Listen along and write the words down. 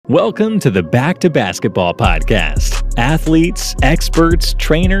Welcome to the Back to Basketball podcast. Athletes, experts,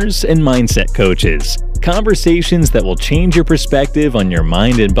 trainers, and mindset coaches. Conversations that will change your perspective on your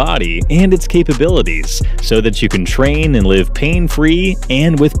mind and body and its capabilities so that you can train and live pain-free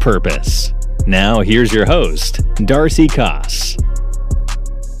and with purpose. Now, here's your host, Darcy Koss.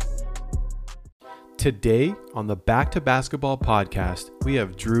 Today on the Back to Basketball podcast, we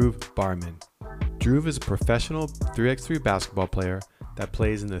have Dhruv Barman. Dhruv is a professional 3x3 basketball player that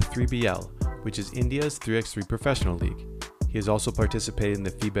plays in the 3BL, which is India's 3x3 professional league. He has also participated in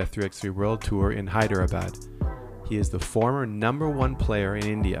the FIBA 3x3 World Tour in Hyderabad. He is the former #1 player in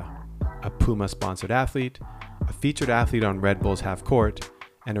India, a Puma-sponsored athlete, a featured athlete on Red Bull's Half Court,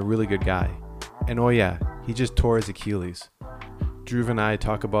 and a really good guy. And oh yeah, he just tore his Achilles. Dhruv and I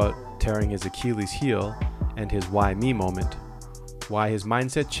talk about tearing his Achilles heel and his why me moment, why his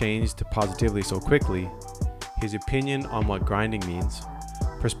mindset changed to positively so quickly, his opinion on what grinding means,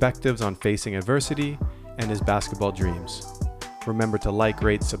 perspectives on facing adversity, and his basketball dreams. Remember to like,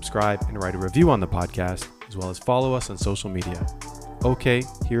 rate, subscribe, and write a review on the podcast, as well as follow us on social media. Okay,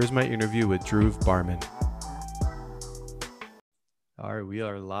 here's my interview with Dhruv Barman. All right, we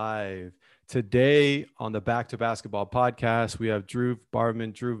are live. Today on the Back to Basketball podcast, we have Dhruv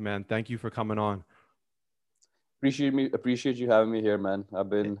Barman. Dhruv, man, thank you for coming on. Appreciate you having me here, man.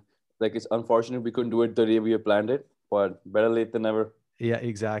 It's unfortunate we couldn't do it the day we had planned it, but better late than never. Yeah,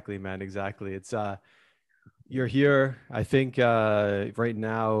 exactly, man. Exactly. It's you're here. I think right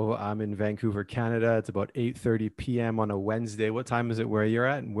now I'm in Vancouver, Canada. It's about 8:30 p.m. on a Wednesday. What time is it where you're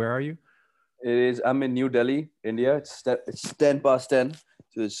at, and where are you? I'm in New Delhi, India. It's 10 past 10,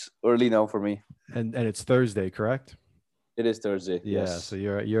 so it's early now for me. And it's Thursday, correct? It is Thursday. Yeah. Yes. So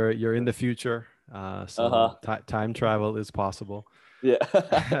you're in the future. Time travel is possible. Yeah.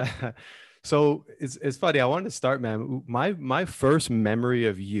 So it's funny. I wanted to start, man. My first memory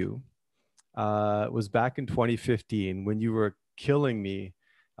of you was back in 2015 when you were killing me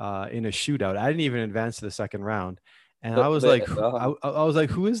in a shootout. I didn't even advance to the second round, and I was like,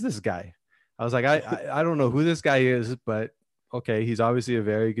 who is this guy? I was like, I don't know who this guy is, but okay, he's obviously a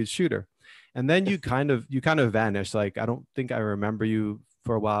very good shooter. And then you kind of vanished. Like, I don't think I remember you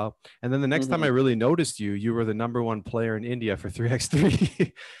for a while. And then the next time I really noticed you were the #1 player in India for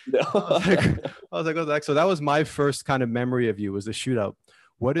 3x3. I was like, what the heck? So that was my first kind of memory of you, was the shootout.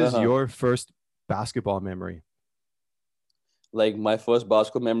 What is your first basketball memory? Like my first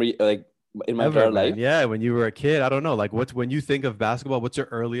basketball memory, like in my Ever, entire man. life? Yeah, when you were a kid. I don't know. Like, when you think of basketball, what's your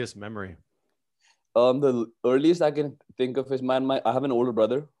earliest memory? The earliest I can think of is I have an older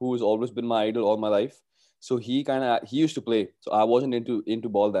brother who has always been my idol all my life. So he used to play. So I wasn't into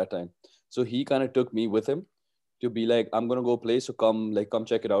ball that time. So he kind of took me with him to be like, I'm gonna go play. So come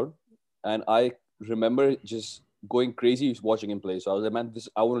check it out. And I remember just going crazy watching him play. So I was like, man,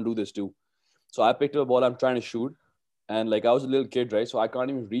 I want to do this too. So I picked up a ball. I'm trying to shoot. And like, I was a little kid, right? So I can't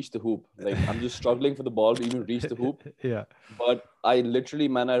even reach the hoop. Like, I'm just struggling for the ball to even reach the hoop. Yeah. But I literally,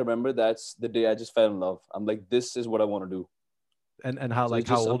 man, I remember that's the day I just fell in love. I'm like, this is what I want to do. And how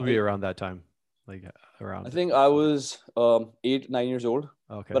old were you around that time? Like around? I think I was 8, 9 years old.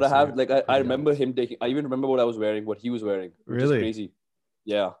 Okay. But I remember him I even remember what he was wearing. Which really? is crazy.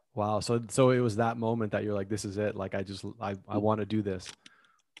 Yeah. Wow. So it was that moment that you're like, this is it. Like, I want to do this.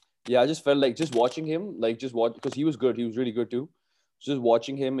 Yeah, I just felt like just watching him, because he was good. He was really good too. Just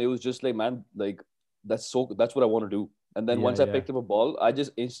watching him, it was just like, man, like that's what I want to do. And then once I picked up a ball, I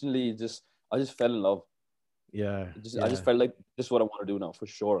just instantly I just fell in love. Yeah. I just felt like this is what I want to do now for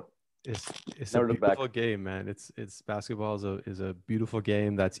sure. It's a beautiful game, man. It's basketball is a beautiful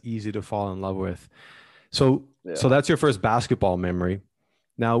game that's easy to fall in love with. So that's your first basketball memory.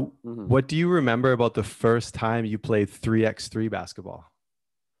 Now, what do you remember about the first time you played 3x3 basketball?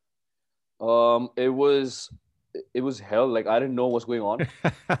 It was hell. Like, I didn't know what's going on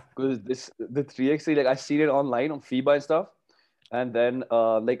because the 3x3, like I seen it online on FIBA and stuff. And then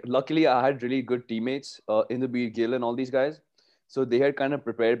luckily I had really good teammates in the B Gill and all these guys. So they had kind of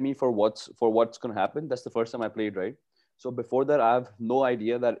prepared me for what's going to happen. That's the first time I played, right? So before that, I have no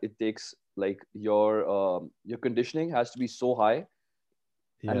idea that it takes like your conditioning has to be so high.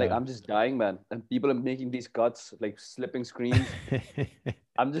 Yeah. And like, I'm just dying, man. And people are making these cuts, like slipping screens.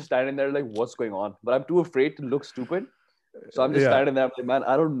 I'm just standing there like, what's going on? But I'm too afraid to look stupid. So I'm just standing there like, man,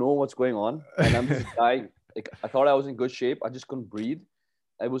 I don't know what's going on. And I'm just dying. Like, I thought I was in good shape. I just couldn't breathe.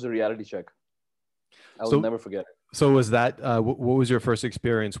 It was a reality check. I will never forget it. So was that, what was your first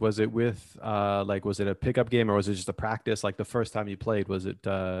experience? Was it with, was it a pickup game or was it just a practice? Like the first time you played, was it,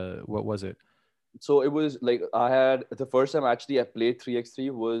 what was it? So it was like I had the first time actually I played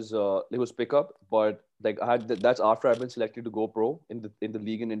 3x3 was it was pickup, but like I had that's after I've been selected to go pro in the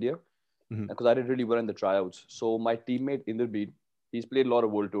league in India, Mhm. because I did really well in the tryouts. So my teammate Inderbeat, he's played a lot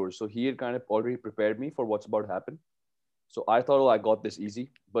of world tours, so he had kind of already prepared me for what's about to happen. So I thought, oh, I got this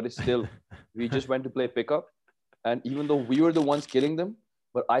easy, but it's still we just went to play pickup, and even though we were the ones killing them,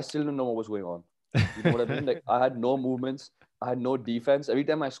 but I still didn't know what was going on. You know what I mean? Like I had no movements, I had no defense. Every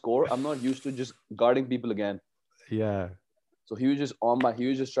time I score, I'm not used to just guarding people again. Yeah. So he was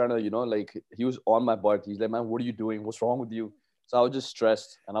just trying to, like he was on my butt. He's like, man, what are you doing? What's wrong with you? So I was just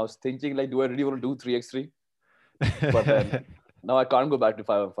stressed and I was thinking, like, do I really want to do 3x3? But then now I can't go back to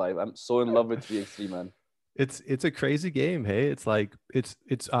 5-on-5. I'm so in love with 3x3, man. It's a crazy game. Hey, it's like it's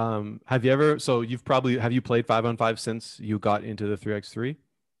have you ever, so you've probably, have you played 5-on-5 since you got into the 3x3?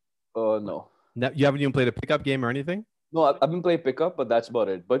 No. You haven't even played a pickup game or anything? No, I've been playing pickup, but that's about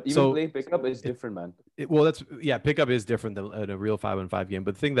it. But even So playing pickup is different, man. well, that's, yeah, pickup is different than a real 5-on-5 game.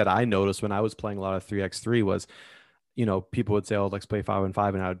 But the thing that I noticed when I was playing a lot of 3x3 was, people would say, "Oh, let's play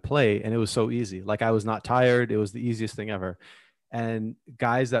 5-on-5," and I would play, and it was so easy. Like I was not tired. It was the easiest thing ever. And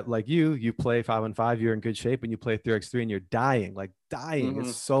guys that like you play 5-on-5, you're in good shape, and you play 3x3 and you're dying, like dying. Hmm.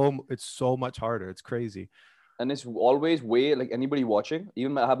 It's so much harder. It's crazy. And it's always way like anybody watching.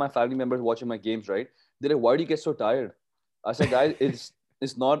 Even I have my family members watching my games, right? They're like, "Why do you get so tired?" I said, "Guys,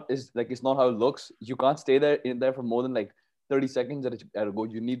 it's not how it looks. You can't stay there for more than like 30 seconds at a go.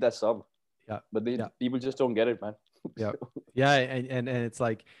 You need that sub." Yeah. But Yeah. people just don't get it, man. Yeah. Yeah. And it's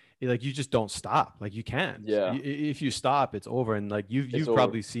like you just don't stop. Like you can't. Yeah, If you stop, it's over. And like it's you've over.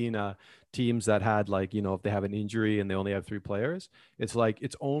 probably seen teams that had, like, if they have an injury and they only have 3 players, it's like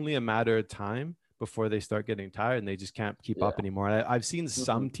it's only a matter of time before they start getting tired and they just can't keep Yeah. up anymore. And I've seen Hmm.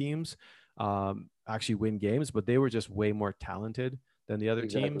 some teams actually win games, but they were just way more talented than the other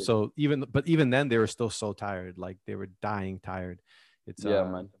team. Exactly. So even then they were still so tired. Like they were dying tired. It's Yeah,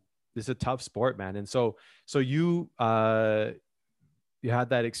 man. it's a tough sport, man. And so you had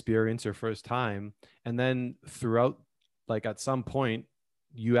that experience your first time, and then throughout, like at some point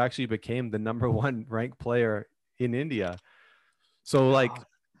you actually became the number one ranked player in India. So Yeah.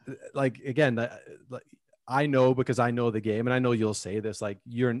 like again, like I know, because I know the game, and I know you'll say this, like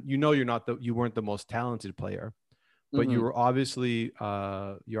you weren't the most talented player, but Hmm. you're obviously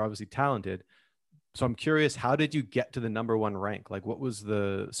talented. So I'm curious, how did you get to the number one rank? Like what was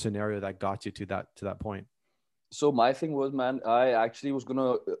the scenario that got you to that point? So my thing was, man, I actually was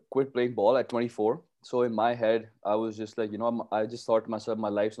gonna quit playing ball at 24. So in my head, I was just like, I just thought to myself, my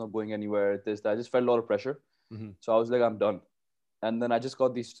life's not going anywhere. This, that. I just felt a lot of pressure. Mm-hmm. So I was like, I'm done. And then I just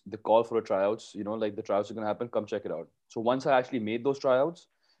got the call for the tryouts. Like the tryouts are gonna happen. Come check it out. So once I actually made those tryouts,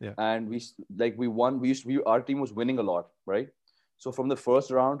 Yeah. and we won. Our team was winning a lot, right? So from the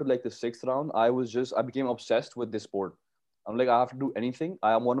first round to like the sixth round, I became obsessed with this sport. I'm like, I have to do anything.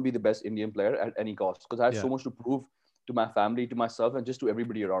 I want to be the best Indian player at any cost, because I had Yeah. so much to prove to my family, to myself, and just to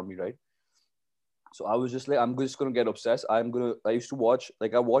everybody around me, right? So I was just like, I'm just gonna get obsessed. I used to watch,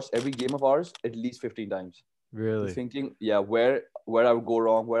 like I watched every game of ours at least 15 times, to Really? thinking, yeah, where I would go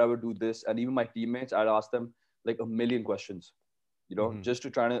wrong, where I would do this, and even my teammates, I'd ask them like a million questions, Mm-hmm. just to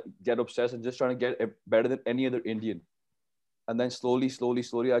try to get obsessed and just trying to get better than any other Indian. And then slowly,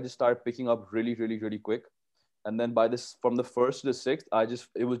 I just started picking up really, really, really quick. And then from the first to the sixth,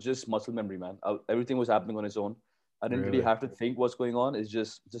 it was just muscle memory, man. Everything was happening on its own. I didn't really Really? have to think what's going on. It's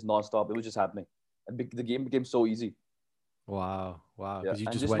just nonstop. It was just happening. And the game became so easy. Wow. Wow. Yeah.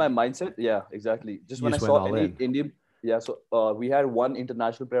 Because And just my mindset. Yeah, exactly. Just you when I just went saw all any in. Indian, yeah. So we had one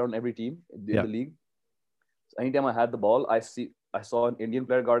international player on every team in Yeah. the league. So anytime I had the ball, I saw an Indian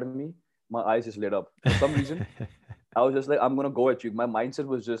player guarding me. My eyes just lit up for some reason. I was just like, I'm gonna go at you. My mindset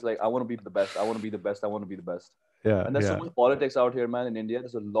was just like, I want to be the best. I want to be the best. I want to be the best. Yeah. And there's so Yeah. much politics out here, man. In India,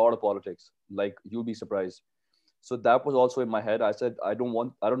 there's a lot of politics. Like you'll be surprised. So that was also in my head. I said, I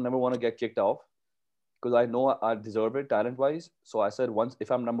don't never want to get kicked off, because I know I deserve it talent wise. So I said, once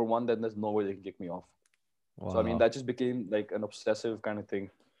if I'm number one, then there's no way they can kick me off. So I mean, Wow. that just became like an obsessive kind of thing,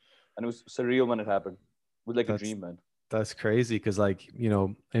 and it was surreal when it happened. It was like a That's dream, man. That's crazy, because like,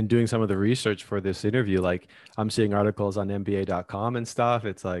 in doing some of the research for this interview, like I'm seeing articles on NBA.com and stuff.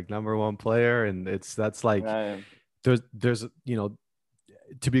 It's like number one player, and that's like Yeah, there's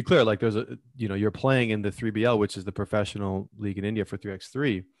to be clear, like there's you're playing in the 3BL, which is the professional league in India for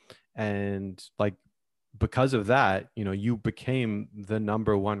 3x3, and like because of that, you became the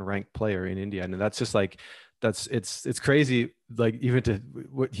number one ranked player in India, and that's just like it's crazy. Like even to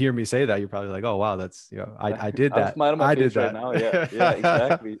hear me say that, you're probably like, oh wow, that's, you know, I did I'm that. smiling on my I did face right that. now. Yeah,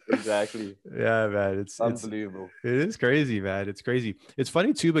 exactly. Yeah, man. Unbelievable. It is crazy, man. It's crazy. It's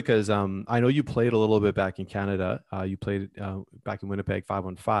funny too, because I know you played a little bit back in Canada. You played back in Winnipeg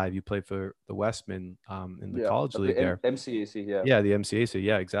 5-on-5. You played for the Westmen in the Yeah, college I league play there. MCAC. Yeah. Yeah, the MCAC.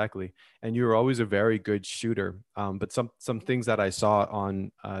 Yeah, exactly. And you were always a very good shooter. But some things that I saw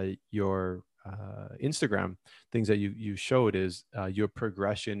on your Instagram, things that you showed is your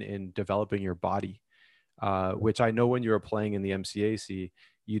progression in developing your body, which I know when you were playing in the MCAC,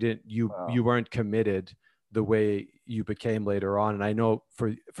 you weren't committed the way you became later on. And I know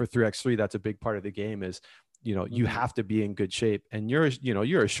for 3x3, that's a big part of the game is, you know, you have to be in good shape. And you're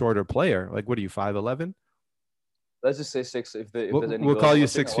a shorter player. Like, what are you, 5'11"? Let's just say 6 if there's any We'll girls call you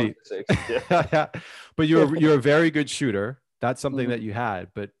watching. 6 feet. 6. Yeah. But you're a very good shooter. That's something that Mhm. you had,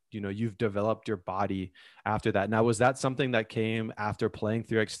 but you know, you've developed your body after that. Now, was that something that came after playing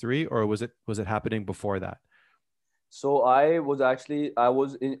 3x3, or was it happening before that? So I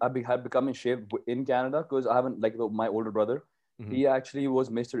had become in shape in Canada because I haven't like my older brother. Mm-hmm. He actually was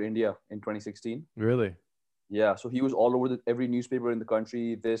Mr. India in 2016. Really? Yeah, so he was all over every newspaper in the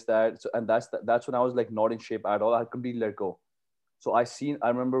country, this, that. So, and that's when I was like not in shape at all. I had completely let go. So I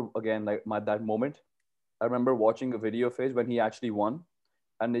remember again, like that moment. I remember watching a video of his when he actually won,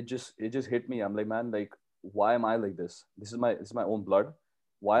 and it just hit me. I'm like, man, like, why am I like this? This is my own blood.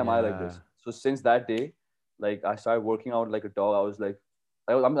 Why am I like Yeah. this? So since that day, like I started working out like a dog. I was like,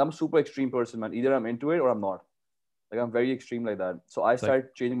 I'm a super extreme person, man. Either I'm into it or I'm not. Like I'm very extreme like that. So I It's like,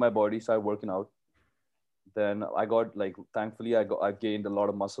 started changing my body, started working out. Then I got like, thankfully, I gained a lot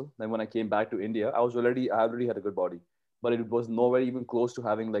of muscle. Then when I came back to India, I already had a good body, but it was nowhere even close to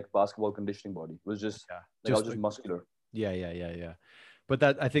having like basketball conditioning body. It was just yeah, like I was just just like, muscular. yeah. But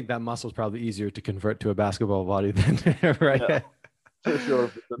I think that muscle is probably easier to convert to a basketball body than Yeah, right. for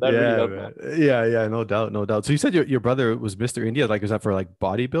sure. So that really Yeah, helped, man. man. Yeah, no doubt, no doubt. So you said your brother was Mr. India. Like, is that for like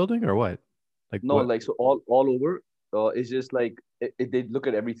bodybuilding or what? Like No, what? like so all over. It's just like they look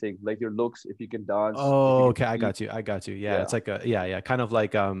at everything, like your looks, if you can dance, if you Oh, can okay. I speak. got you. I got you. Yeah, it's Yeah, like kind of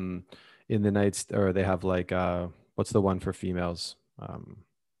like in the nights, or they have like what's the one for females?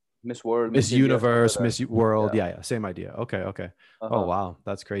 Miss World, Miss Miss India, stuff like Universe, that. Miss World. Yeah. Yeah, same idea. Okay. Oh Uh-huh. wow,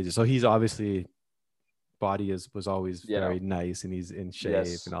 that's crazy. So he's obviously body was always Yeah. very nice, and he's in shape and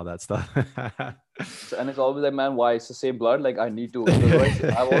Yes. all that stuff. So, and it's always like, man, why it's the same blood? Like I need to,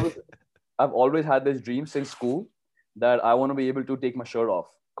 because I've always had this dream since school that I want to be able to take my shirt off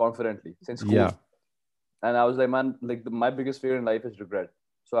confidently since Yeah, school. And I was like, man, like my biggest fear in life is regret.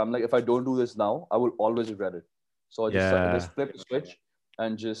 So I'm like, if I don't do this now, I will always regret it. So I yeah. just flipped the switch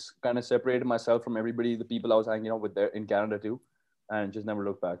and just kind of separated myself from everybody, the people I was hanging out with there in Canada too, and just never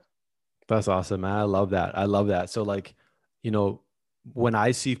looked back. That's awesome, man. I love that. I love that. So like, you know, when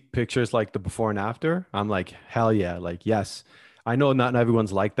I see pictures like the before and after, I'm like, hell yeah, like yes. I know not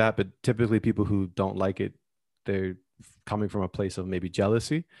everyone's like that, but typically people who don't like it, they're coming from a place of maybe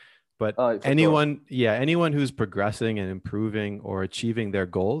jealousy. But For sure. anyone who's progressing and improving or achieving their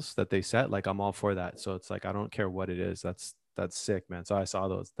goals that they set, like I'm all for that. So it's like I don't care what it is. That's sick, man. So I saw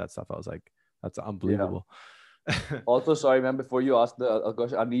that stuff. I was like, that's Yeah. unbelievable. Also, sorry, man, before you ask the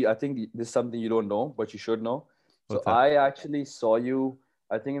question, I think this is something you don't know, but you should know. So What's that? I actually saw you,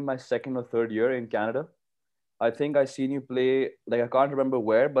 I think in my second or third year in Canada. I think I seen you play, like I can't remember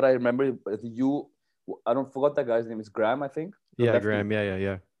where, but I remember you, I don't forgot that guy's name. It's Graham, I think, the Yeah, lefty. Graham.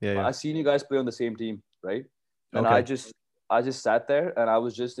 Yeah. I seen you guys play on the same team, right? And I Okay. just I just sat there and I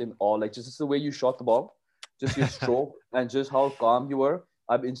was just in awe, like just the way you shot the ball, just your stroke and just how calm you were.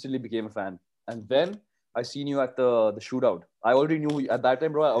 I instantly became a fan. And then I seen you at the shootout. I already knew at that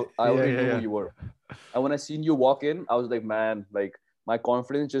time, bro. I already knew who Yeah. you were. And when I seen you walk in, I was like, man, like my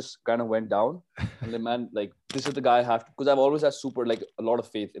confidence just kind of went down. And then, man, like this is the guy I have to, because I've always had super like a lot of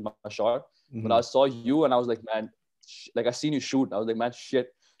faith in my shot. But Mhm. I saw you and I was like, man, like I seen you shoot. I was like, man,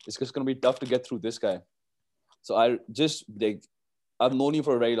 shit, it's just gonna be tough to get through this guy. So I just like I've known you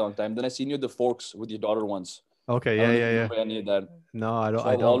for a very long time. Then I seen you at the Forks with your daughter once. Okay. I don't know if you Yeah. remember any of that. No, I don't. So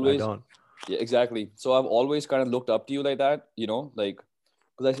I I've don't. I always, don't. yeah, exactly. So I've always kind of looked up to you like that, like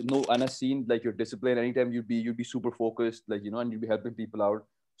because I know and I seen like your discipline. Anytime you'd be super focused, like and you'd be helping people out.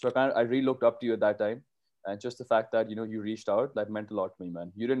 So I really looked up to you at that time, and just the fact that you reached out, that meant a lot to me,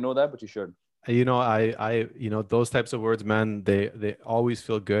 man. You didn't know that, but you should. Those types of words, man, they always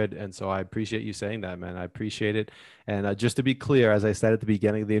feel good, and so I appreciate you saying that, man. I appreciate it. And just to be clear, as I said at the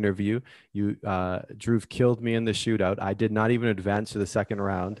beginning of the interview, Dhruv killed me in the shootout. I did not even advance to the second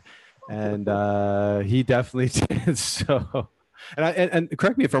round, and he definitely did. So, and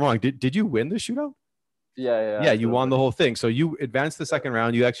correct me if I'm wrong. Did you win the shootout? Yeah, you won the whole thing. So you advanced the second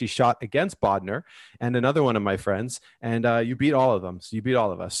round. You actually shot against Bodner and another one of my friends, and you beat all of them. So you beat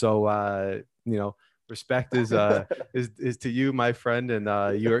all of us. So respect is to you, my friend.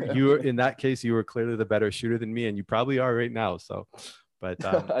 And you're in that case, you were clearly the better shooter than me, and you probably are right now. So, but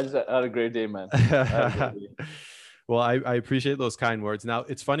I just had a great day, man. I had a great day. Well, I appreciate those kind words. Now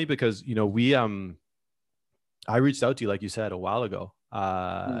it's funny because I reached out to you, like you said, a while ago.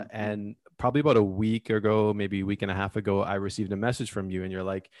 And probably about a week ago, maybe a week and a half ago, I received a message from you and you're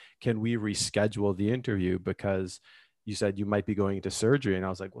like, can we reschedule the interview? Because you said you might be going into surgery. And I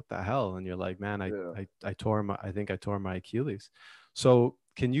was like, what the hell? And you're like, man, I tore I think I tore my Achilles. So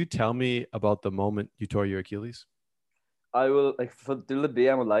can you tell me about the moment you tore your Achilles? I will, like, till the day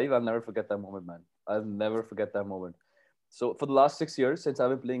I'm alive, I'll never forget that moment, man. I'll never forget that moment. So for the last 6 years, since I've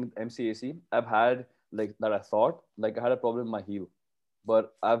been playing MCAC, I've had like that. I thought like I had a problem in my heel,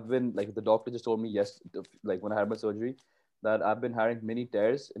 but I've been like the doctor just told me like when I had my surgery, that I've been having many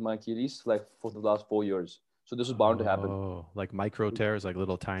tears in my Achilles like for the last 4 years. So this was bound to happen. Oh, like micro tears, like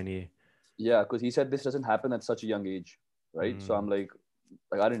little tiny. Yeah, because he said this doesn't happen at such a young age, right? So I'm like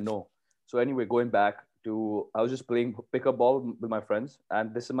I didn't know. So anyway, going back to, I was just playing pickup ball with my friends,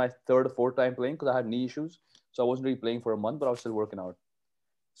 and this is my third or fourth time playing because I had knee issues. So I wasn't really playing for a month, but I was still working out.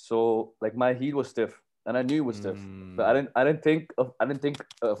 So like my heel was stiff, and I knew it was stiff, but I didn't think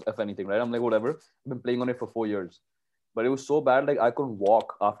of anything, right? I'm like, whatever. I've been playing on it for 4 years, but it was so bad, like I couldn't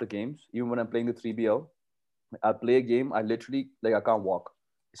walk after games, even when I'm playing the 3BL. I play a game, I literally like I can't walk.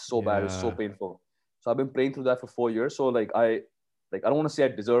 It's so bad. It's so painful. So I've been playing through that for 4 years. So like I don't want to say I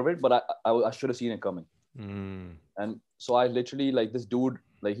deserve it, but I should have seen it coming. And so I literally, like, this dude,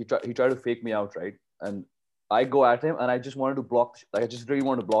 like he tried to fake me out, right? And I go at him, and I just wanted to block, like I just really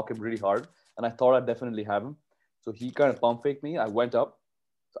wanted to block him really hard, and I thought I'd definitely have him. So he kind of pump faked me. I went up,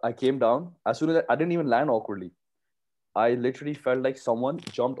 so I came down. As soon as I didn't even land awkwardly, I literally felt like someone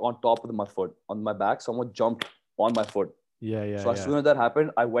jumped on top of my foot, on my back. Someone jumped on my foot. Yeah. So as soon as that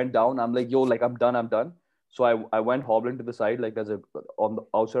happened, I went down. I'm like, yo, like I'm done. I'm done. So I went hobbling to the side, like there's a on the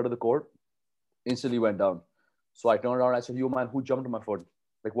outside of the court. Instantly went down. So I turned around. I said, yo, man, who jumped on my foot?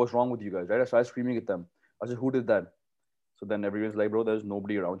 Like, what's wrong with you guys, right? I started screaming at them. I said, who did that? So then everyone's like, bro, there's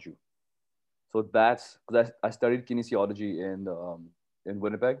nobody around you. So that's because I studied kinesiology in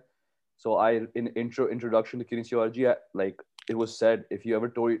Winnipeg. So I in introduction to kinesiology, like it was said, if you ever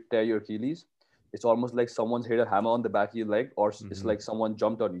tear your Achilles, it's almost like someone's hit a hammer on the back of your leg, or it's like someone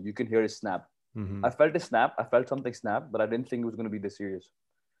jumped on you. You can hear it snap. I felt a snap. I felt something snap, but I didn't think it was going to be this serious.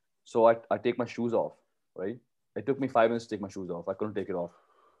 So I take my shoes off, right? It took me 5 minutes to take my shoes off. I couldn't take it off.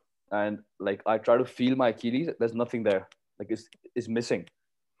 And like I try to feel my Achilles. There's nothing there. Like it's missing.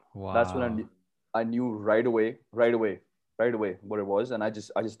 Wow. That's when I knew right away what it was. And I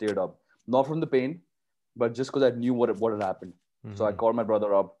just teared up. Not from the pain, but just because I knew what had happened. So I called my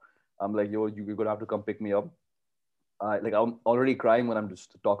brother up. I'm like, yo, you're going to have to come pick me up. I'm already crying when I'm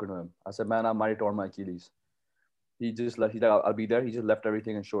just talking to him. I said, man, I might have torn my Achilles. He just left. He's like, I'll be there. He just left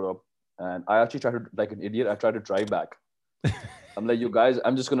everything and showed up. And I actually tried to, like an idiot, I tried to drive back. I'm like, you guys,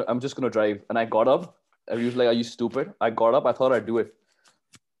 I'm just gonna drive. And I got up. And he was like, are you stupid? I got up. I thought I'd do it.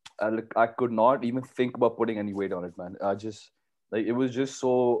 And I could not even think about putting any weight on it, man. I just, like, it was just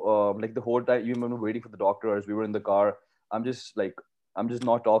so like the whole time, even when we were waiting for the doctor, as we were in the car, I'm just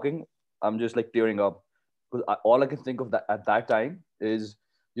not talking. I'm just like tearing up because all I can think of that at that time is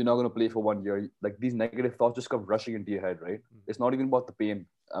you're not going to play for 1 year. Like these negative thoughts just come rushing into your head, right? It's not even about the pain.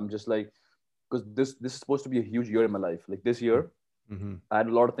 I'm just like, because this is supposed to be a huge year in my life. Like this year, I had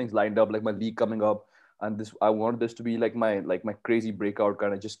a lot of things lined up, like my league coming up, and this I wanted this to be like my crazy breakout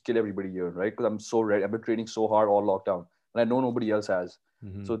kind of just kill everybody year, right? Because I'm so ready. I've been training so hard all lockdown, and I know nobody else has.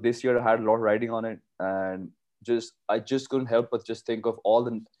 So this year I had a lot riding on it, and I just couldn't help but just think of all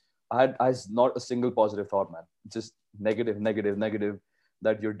the. I not a single positive thought, man. Just negative, negative, negative.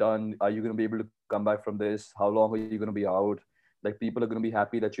 That you're done. Are you going to be able to come back from this? How long are you going to be out? Like people are going to be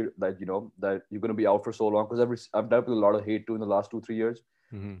happy that that you're going to be out for so long, because I've dealt with a lot of hate too in the last 2-3 years.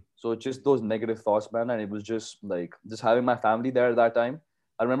 So just those negative thoughts, man. And it was just like just having my family there at that time.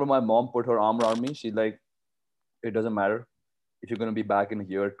 I remember my mom put her arm around me. She's like, it doesn't matter if you're going to be back in a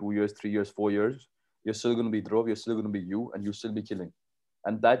year, 2 years, 3 years, 4 years. You're still going to be Dhruv. You're still going to be you, and you'll still be killing.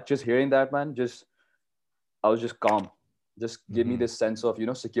 And that, just hearing that, man, I was just calm. Just give me this sense of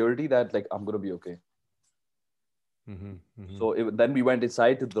security that like I'm going to be okay. So then we went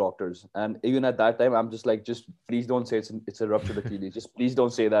inside to the doctors, and even at that time, I'm just like, just please don't say it's a ruptured Achilles. Just please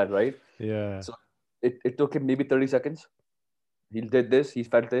don't say that, right? Yeah. So it took him maybe 30 seconds. He did this. He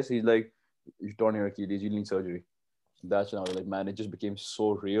felt this. He's like, you torn your Achilles. You need surgery. That's when I was like, man, it just became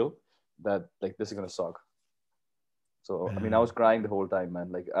so real that like this is gonna suck. So I mean, I Man. was crying the whole time,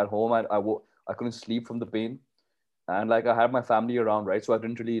 man. Like at home, I couldn't sleep from the pain, and like I had my family around, right? So I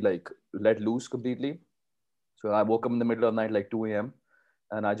didn't really like let loose completely. So I woke up in the middle of the night, like 2 a.m.,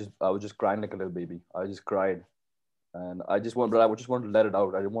 and I was just crying like a little baby. I just cried, and I just wanted to let it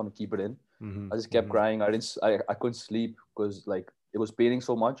out. I didn't want to keep it in. Mm-hmm. I just kept Mm-hmm. crying. I couldn't sleep because like it was paining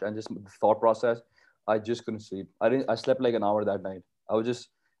so much, and just the thought process, I just couldn't sleep. I slept like an hour that night. I was just,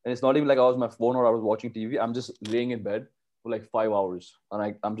 and it's not even like I was on my phone or I was watching TV. I'm just laying in bed for like 5 hours,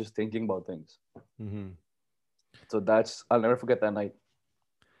 and I'm just thinking about things. Mm-hmm. So I'll never forget that night.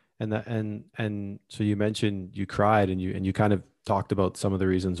 And so you mentioned you cried and you kind of talked about some of the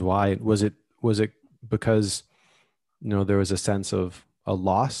reasons why. Was it because, there was a sense of a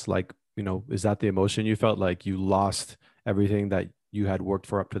loss? Like, is that the emotion you felt, like you lost everything that you had worked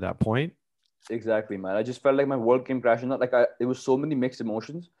for up to that point? Exactly, man. I just felt like my world came crashing down. It was so many mixed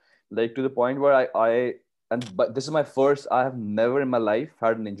emotions, like to the point where but this is my first. I have never in my life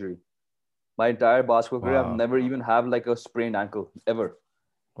had an injury. My entire basketball career, I've Wow. never even had like a sprained ankle ever.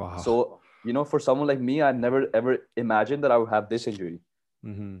 Wow. So, for someone like me, I never ever imagined that I would have this injury.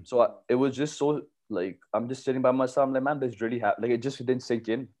 Mm-hmm. So it was just so like I'm just sitting by myself. I'm like, man, this really happened. Like it just didn't sink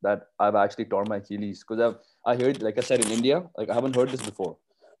in that I've actually torn my Achilles because I heard, like I said, in India, like I haven't heard this before.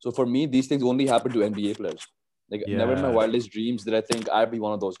 So for me, these things only happen to NBA players. Like never in my Yeah. wildest dreams did I think I'd be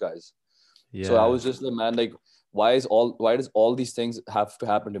one of those guys. So I Yeah. was just like, man, like why does all these things have to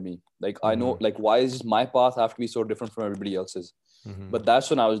happen to me? Like I Mm-hmm. know, like why is my path have to be so different from everybody else's? Mm-hmm. But that's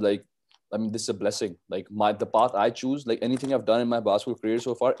when I was like, I mean, this is a blessing. Like the path I choose, like anything I've done in my basketball career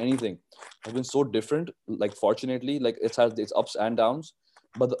so far, anything has been so different. Like fortunately, like it's had its ups and downs,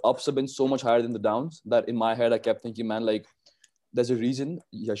 but the ups have been so much higher than the downs that in my head I kept thinking, man, like there's a reason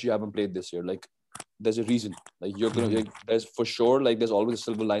yes you haven't played this year. Like there's a reason. Like you're gonna Mm-hmm. like, there's for sure like there's always a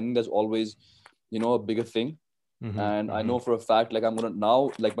silver lining. There's always a bigger thing. Mm-hmm. And I Mm-hmm. know for a fact like I'm gonna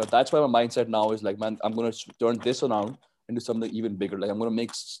now like but that's why my mindset now is like, man, I'm gonna turn this around into something even bigger. Like I'm gonna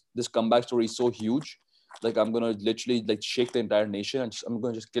make this comeback story so huge, like I'm gonna literally like shake the entire nation and I'm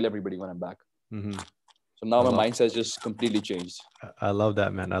gonna just kill everybody when I'm back. Mm-hmm. So now I my love mindset has just completely changed. I love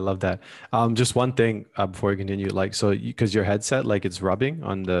that, man. I love that. Just one thing before we continue, like, so because your headset, like, it's rubbing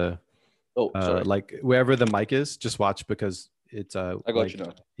on the Oh, sorry. like wherever the mic is, just watch because it's I got you like,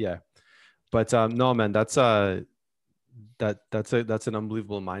 now. yeah. But no, man, that's an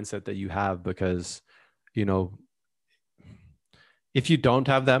unbelievable mindset that you have, because you know if you don't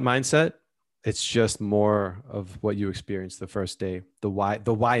have that mindset, it's just more of what you experienced the first day. The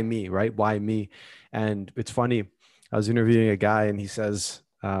why me, right? Why me? And it's funny. I was interviewing a guy and he says,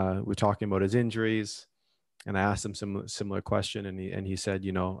 we're talking about his injuries. And I asked him some similar question, and he said,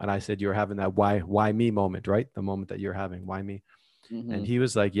 and I said, you're having that why me moment, right? The moment that you're having, why me? And Mm-hmm. he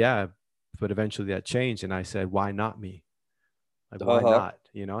was like, yeah, but eventually that changed. And I said, why not me? Like, why Uh-huh. not?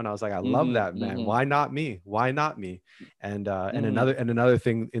 And I was like, I love Mm-hmm. that, man. Mm-hmm. Why not me? Why not me? And Mm-hmm. another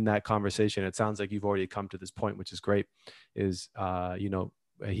thing in that conversation, it sounds like you've already come to this point, which is great, is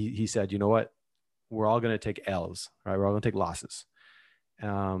he said, you know what? We're all going to take L's, right? We're all going to take losses.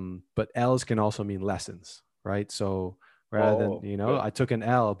 But L's can also mean lessons, right? So rather than, Oh, good. I took an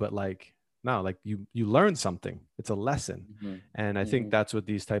L, but like, no, like you learned something. It's a lesson. Mm-hmm. And I think Mm-hmm. that's what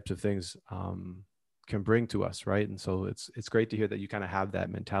these types of things can bring to us, right? And so it's great to hear that you kind of have that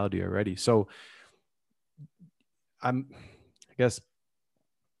mentality already. So I guess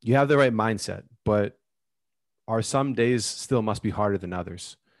you have the right mindset, but are some days still must be harder than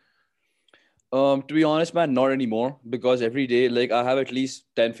others? To be honest, man, not anymore because every day, like I have at least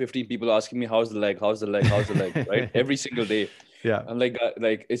 10, 15 people asking me, how's the leg? How's the leg? How's the leg? Right? Every single day. Yeah. I'm like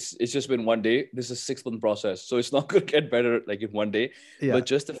it's just been one day. This is a 6 month process. So it's not gonna get better like in one day. Yeah. But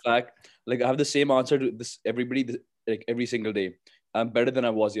just the fact, like I have the same answer to this everybody like every single day. I'm better than I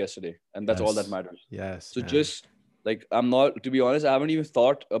was yesterday. And that's all that Yes. matters. Yes, So man. just like I'm not, to be honest, I haven't even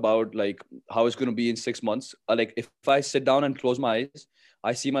thought about like how it's gonna be in 6 months. Like if I sit down and close my eyes,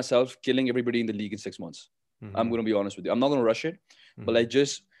 I see myself killing everybody in the league in 6 months. I'm Mm-hmm. gonna be honest with you. I'm not gonna rush it, but Mm-hmm. like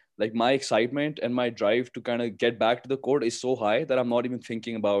just like my excitement and my drive to kind of get back to the court is so high that I'm not even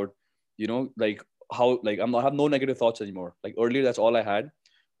thinking about, like how like I have no negative thoughts anymore. Like earlier, that's all I had.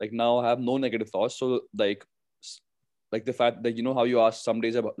 Like now I have no negative thoughts. So like the fact that how you ask some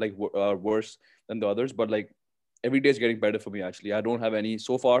days about like worse than the others, but like every day is getting better for me. Actually, I don't have any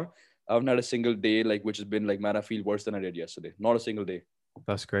so far. I haven't had a single day like which has been like, man, I feel worse than I did yesterday. Not a single day.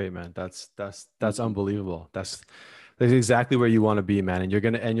 That's great, man. That's Mm-hmm. unbelievable. That's exactly where you want to be, man. And you're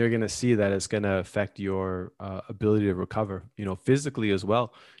gonna see that it's gonna affect your ability to recover, physically as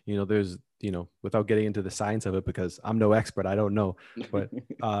well. There's, without getting into the science of it, because I'm no expert, I don't know, but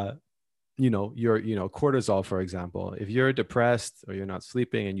your cortisol, for example. If you're depressed or you're not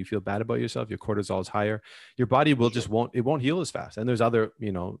sleeping and you feel bad about yourself, your cortisol is higher. Your body will just won't heal as fast. And there's other,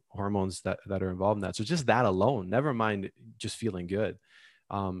 hormones that are involved in that. So just that alone, never mind just feeling good.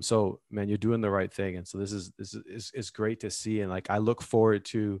 So man, you're doing the right thing. And so this is great to see. And like, I look forward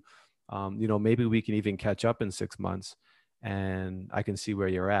to, maybe we can even catch up in 6 months and I can see where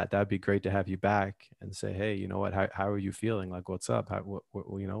you're at. That'd be great to have you back and say, hey, you know what, how are you feeling? Like, what's up?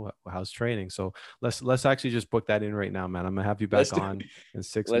 How's training? So let's actually just book that in right now, man. I'm gonna have you back on in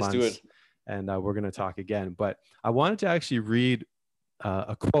 6 Let's do months it. and we're gonna talk again. But I wanted to actually read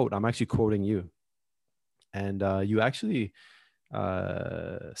a quote. I'm actually quoting you. And you actually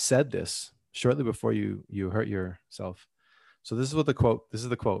said this shortly before you hurt yourself. So this is the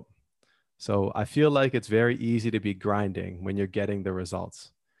quote. So I feel like it's very easy to be grinding when you're getting the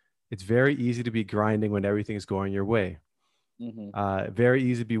results. It's very easy to be grinding when everything is going your way. Very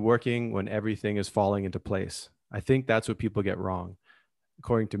easy to be working when everything is falling into place. I think that's what people get wrong.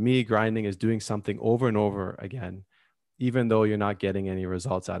 According to me, grinding is doing something over and over again, even though you're not getting any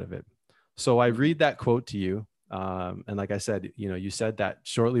results out of it. So I read that quote to you. And like I said, you said that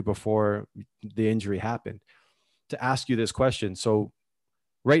shortly before the injury happened, to ask you this question. So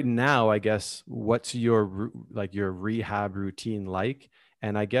right now, I guess, what's your rehab routine like?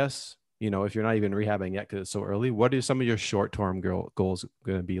 And I guess, if you're not even rehabbing yet because it's so early, what are some of your short-term goals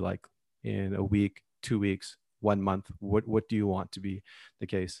going to be like in a week, 2 weeks, 1 month? What do you want to be the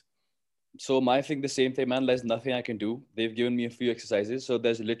case? So my thing, the same thing, man. There's nothing I can do. They've given me a few exercises, so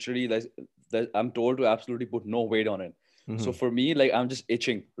there's literally I'm told to absolutely put no weight on it. So for me, like, I'm just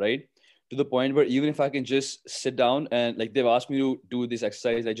itching, right? To the point where even if I can just sit down and, like, they've asked me to do this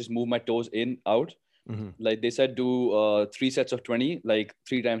exercise, I just move my toes in, out. Like they said, do 3 sets of 20, like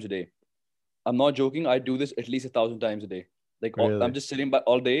 3 times a day. I'm not joking. I do this at least 1,000 times a day. Like, Really? I'm just sitting by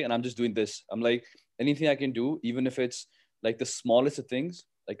all day and I'm just doing this. I'm like, anything I can do, even if it's like the smallest of things,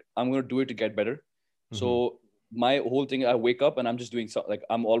 like, I'm going to do it to get better. So my whole thing, I wake up and I'm just doing something.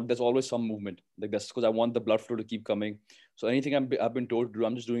 Like, there's always some movement. Like, that's because I want the blood flow to keep coming. So anything I've been told to do,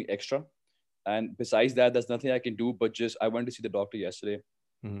 I'm just doing extra. And besides that, there's nothing I can do, but just, I went to see the doctor yesterday.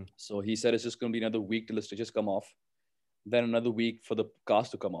 So he said it's just going to be another week till the stitches come off, then another week for the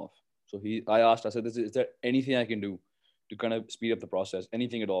cast to come off. So I said, is there anything I can do to kind of speed up the process?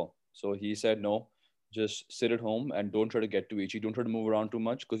 Anything at all? So he said, no, just sit at home and don't try to get too itchy. Don't try to move around too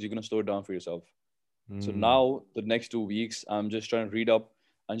much because you're going to slow it down for yourself. So now the next 2 weeks, I'm just trying to read up.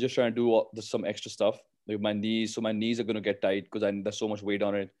 I'm just trying to do some extra stuff like my knees. So my knees are going to get tight because there's so much weight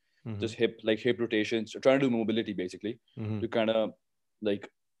on it. Just hip rotations. So trying to do mobility basically to kind of like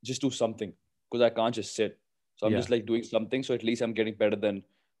just do something because I can't just sit. So I'm just like doing something. So at least I'm getting better than,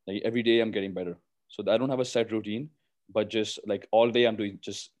 like, every day I'm getting better. So I don't have a set routine, but just like all day I'm doing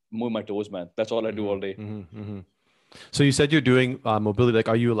just move my toes, man. That's all I do all day. So you said you're doing mobility. Like,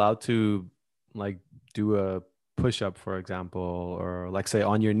 are you allowed to like do a push-up, for example, or like say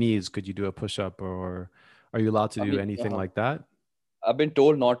on your knees, could you do a push-up, or are you allowed to do anything like that? I've been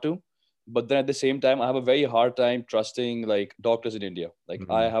told not to, but then at the same time, I have a very hard time trusting like doctors in India. Like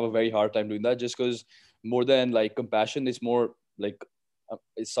I have a very hard time doing that just because more than like compassion, it's more like,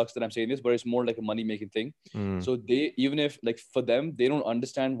 it sucks that I'm saying this, but it's more like a money making thing. So they, even if like for them, they don't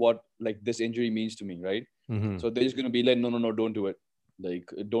understand what like this injury means to me, right? So they're just going to be like, no, don't do it. Like,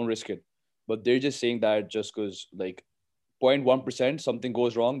 don't risk it. But they're just saying that just because like 0.1% something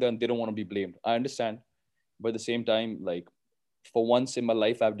goes wrong, then they don't want to be blamed. I understand. But at the same time, like, for once in my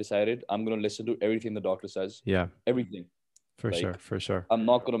life, I've decided I'm going to listen to everything the doctor says. Yeah. Everything. For sure. I'm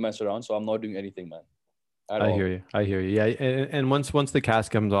not going to mess around. So I'm not doing anything, man. I hear you. Yeah. And once the cast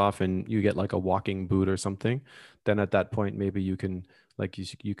comes off and you get like a walking boot or something, then at that point, maybe you can, like,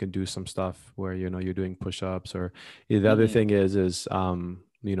 you can do some stuff where, you're doing push-ups, or the other thing is,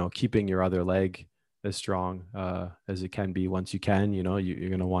 keeping your other leg as strong as it can be. Once you can, you're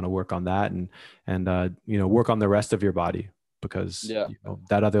going to want to work on that and work on the rest of your body, because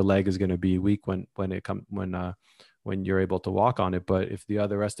that other leg is going to be weak when you're able to walk on it. But if the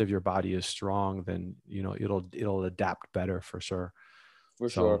other rest of your body is strong, then it'll adapt better for sure.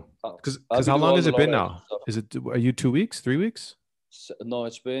 Sure. Because how long has it been now? Are you 2 weeks, 3 weeks? No,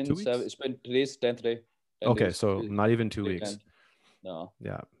 it's been 2 weeks? It's been today's 10th day. 10 okay, days. so not even 2 weeks. 10. No.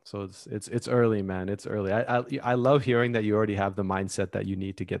 Yeah, so it's early, man. It's early. I love hearing that you already have the mindset that you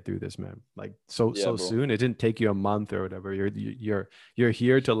need to get through this, man. Like so soon. It didn't take you a month or whatever. You're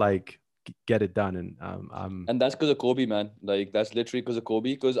here to like get it done, and that's because of Kobe, man. Like, that's literally because of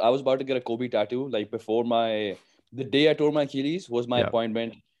Kobe. Because I was about to get a Kobe tattoo. Like, before the day I tore my Achilles was my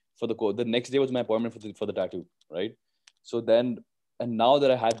appointment for the next day was my appointment for the tattoo, right? So then And now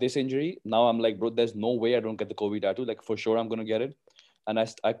that I had this injury, now I'm like, bro, there's no way I don't get the Kobe tattoo. Like for sure, I'm gonna get it. And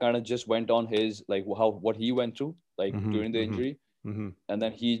I kind of just went on his like what he went through like Mm-hmm, during the mm-hmm, injury. mm-hmm. And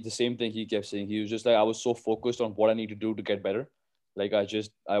then the same thing he kept saying. He was just like, I was so focused on what I need to do to get better. Like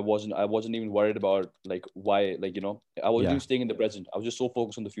I wasn't even worried about like why, like, I wasn't Yeah, even staying in the present. I was just so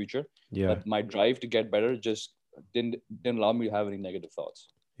focused on the future yeah. that my drive to get better just didn't allow me to have any negative thoughts.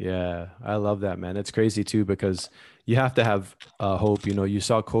 Yeah, I love that, man. It's crazy too because you have to have hope. You know, you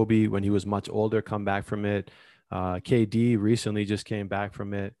saw Kobe when he was much older come back from it. KD recently just came back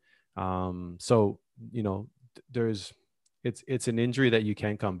from it. So you know, there's it's an injury that you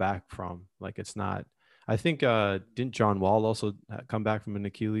can come back from. Like it's not. I think didn't John Wall also come back from an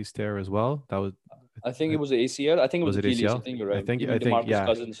Achilles tear as well? That was I think it was ACL. I think it was was it Achilles. I ACL? think you're I right. think Even I think DeMarcus yeah,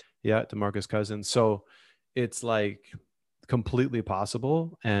 Cousins. yeah, DeMarcus Cousins. So it's like completely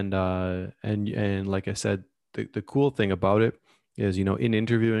possible, and like I said, the cool thing about it is, you know, in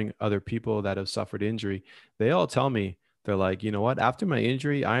interviewing other people that have suffered injury, they all tell me they're like, you know what, after my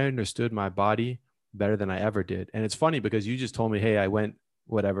injury, I understood my body better than I ever did. And it's funny because you just told me, hey, I went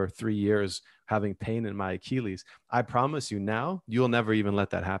whatever 3 years having pain in my Achilles. I promise you now, you'll never even let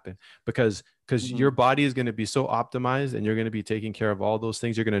that happen because your Mhm. body is going to be so optimized and you're going to be taking care of all those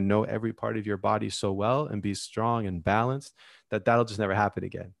things. You're going to know every part of your body so well and be strong and balanced that that'll just never happen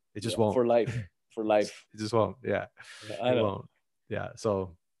again. It just Yeah, won't. for life. For life. It just won't. Yeah, Yeah, I it know. won't. Yeah.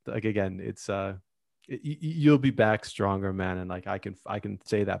 So like again, it's you'll be back stronger, man. And like I can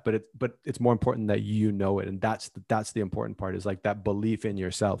say that, but it's more important that you know it, and that's the important part is like that belief in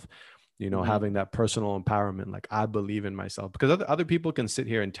yourself. You know, Hmm. having that personal empowerment, like I believe in myself, because other people can sit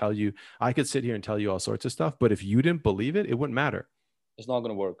here and tell you, I could sit here and tell you all sorts of stuff, but if you didn't believe it, it wouldn't matter. It's not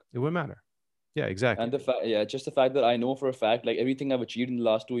gonna work. It wouldn't matter. Yeah, exactly. And the fact, yeah, just the fact that I know for a fact, like everything I've achieved in the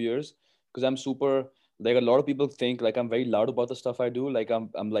last 2 years, because I'm super, like a lot of people think like I'm very loud about the stuff I do, like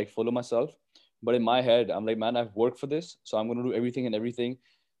I'm like full of myself, but in my head, I'm like, man, I've worked for this, so I'm gonna do everything and everything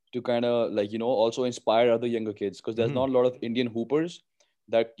to kind of like also inspire other younger kids, because there's Hmm. not a lot of Indian hoopers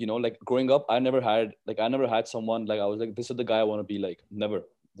that like growing up, I never had someone like I was like, this is the guy I want to be like. Never.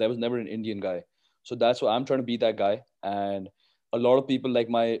 There was never an Indian guy. So that's why I'm trying to be that guy. And a lot of people like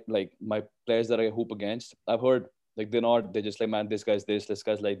my players that I hoop against, I've heard like they're just like, man, this guy's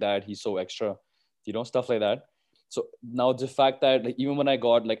like that, he's so extra, stuff like that. So now the fact that like even when I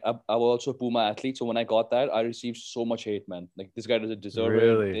got like I was also a Puma athlete, so when I got that, I received so much hate, man. Like this guy doesn't deserve it.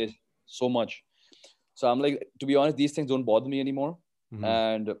 Really? This so much. So I'm like, to be honest, these things don't bother me anymore. Hmm.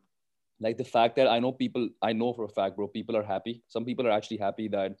 And like the fact that I know for a fact, bro, people are happy. Some people are actually happy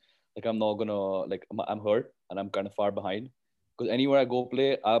that like I'm not gonna like I'm hurt and I'm kind of far behind, because anywhere I go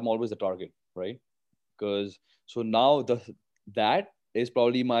play, I'm always the target, right? Because so now that is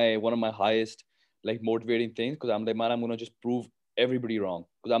probably my one of my highest like motivating things, because I'm like, man, I'm gonna just prove everybody wrong,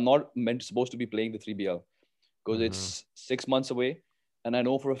 because I'm not meant supposed to be playing the 3BL, because Hmm. it's 6 months away. And I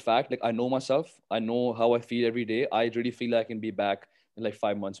know for a fact, like I know myself, I know how I feel every day. I really feel like I can be back in like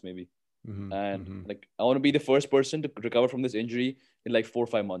 5 months maybe. Hmm. And Hmm. like I want to be the first person to recover from this injury in like 4 or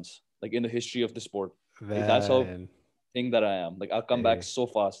 5 months, like in the history of the sport. Like that's how Man, thing that I am. Like I'll come back hey. so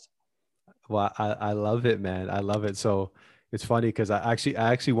fast. Well, I love it, man. I love it. So it's funny because I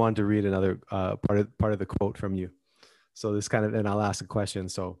actually wanted to read another part of the quote from you. So this kind of, and I'll ask a question.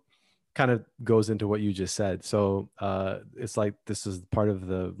 So kind of goes into what you just said. So it's like this is part of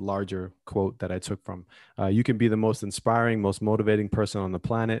the larger quote that I took from. You can be the most inspiring, most motivating person on the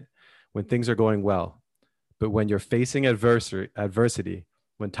planet when things are going well, but when you're facing adversity,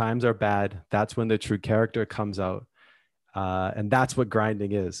 when times are bad, that's when the true character comes out, and that's what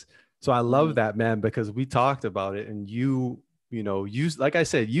grinding is. So I love Hmm. that, man, because we talked about it, and you know, you like I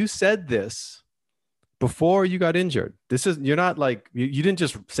said, you said this before you got injured. This is you're not like you didn't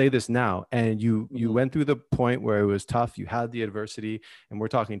just say this now, and you Hmm. went through the point where it was tough. You had the adversity, and we're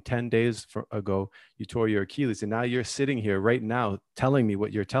talking 10 days ago, you tore your Achilles, and now you're sitting here right now telling me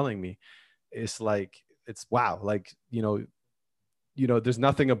what you're telling me. It's like it's wow, like there's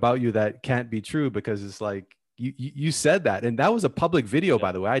nothing about you that can't be true because it's like you said that, and that was a public video, Yeah.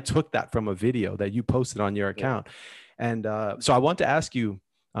 by the way. I took that from a video that you posted on your Yeah. account, and so I want to ask you.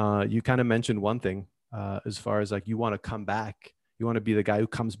 You kind of mentioned one thing as far as like you want to come back. You want to be the guy who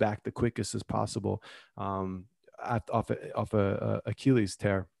comes back the quickest as possible um, off a Achilles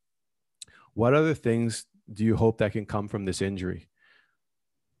tear. What other things do you hope that can come from this injury?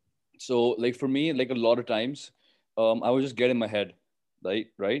 So like for me, like a lot of times, I would just get in my head,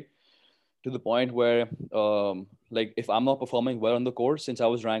 right? To the point where like if I'm not performing well on the court, since I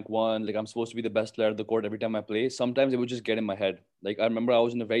was rank one, like I'm supposed to be the best player of the court every time I play, sometimes it would just get in my head. Like I remember I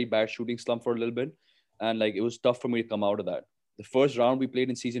was in a very bad shooting slump for a little bit, and like it was tough for me to come out of that. The first round we played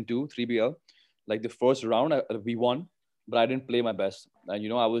in season 2, 3BL, like the first round we won, but I didn't play my best.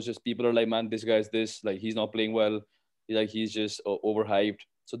 And I was just, people are like, man, this guy's this, like he's not playing well, like he's just overhyped.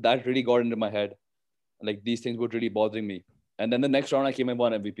 So that really got into my head. Like these things were really bothering me. And then the next round I came and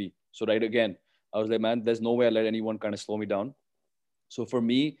won MVP. So right again, I was like, man, there's no way I let anyone kind of slow me down. So for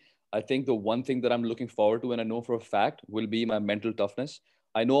me, I think the one thing that I'm looking forward to, and I know for a fact, will be my mental toughness.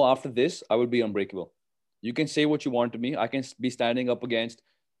 I know after this, I will be unbreakable. You can say what you want to me. I can be standing up against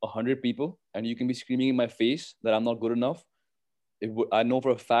 100 people, and you can be screaming in my face that I'm not good enough. I know for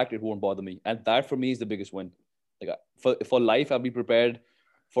a fact it won't bother me, and that for me is the biggest win. Like for life, I'll be prepared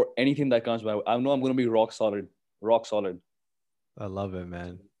for anything that comes my way. I know I'm going to be rock solid, rock solid. I love it,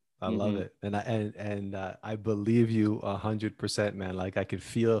 man. I love Mm-hmm. it, and I believe you 100%, man. Like I could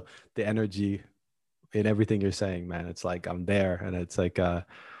feel the energy in everything you're saying, man. It's like I'm there, and it's like,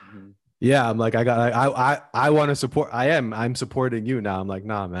 Mm-hmm. yeah, I'm like, I want to support. I'm supporting you now. I'm like,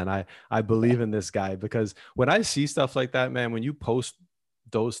 nah, man. I believe in this guy, because when I see stuff like that, man, when you post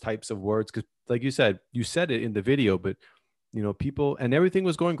those types of words, because like you said it in the video, but people, and everything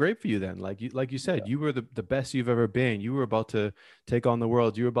was going great for you then. Like you said, Yeah. you were the best you've ever been. You were about to take on the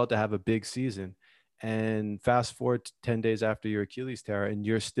world. You were about to have a big season. And fast forward to 10 days after your Achilles tear, and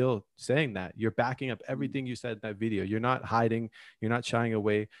you're still saying that. You're backing up everything you said in that video. You're not hiding. You're not shying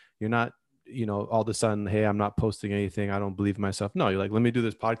away. You're not, all of a sudden, hey, I'm not posting anything. I don't believe in myself. No, you're like, let me do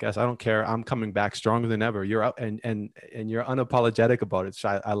this podcast. I don't care. I'm coming back stronger than ever. You're out, and you're unapologetic about it.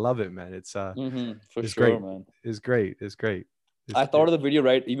 So I love it, man. For It's sure, great. man. It's great. It's great. I thought of the video,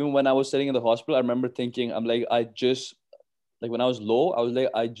 right? Even when I was sitting in the hospital, I remember thinking, I'm like, I just, like when I was low, I was like,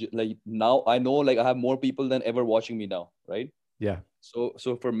 like now I know, like I have more people than ever watching me now, right? Yeah. So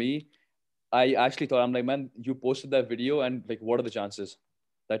for me, I actually thought, I'm like, man, you posted that video, and like, what are the chances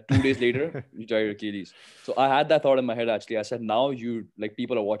that 2 days later you try your Achilles? So I had that thought in my head actually. I said, now you, like,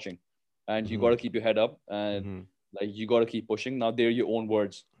 people are watching, and you got Mhm. to keep your head up, and Mhm. like you got to keep pushing. Now they're your own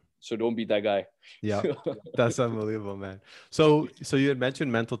words, so don't be that guy. Yeah, that's unbelievable, man. So you had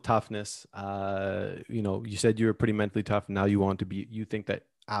mentioned mental toughness. You said you were pretty mentally tough. Now you want to be. You think that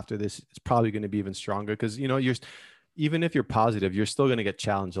after this, it's probably going to be even stronger, because you're, even if you're positive, you're still going to get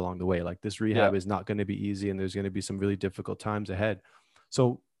challenged along the way. Like, this Yeah. rehab is not going to be easy, and there's going to be some really difficult times ahead.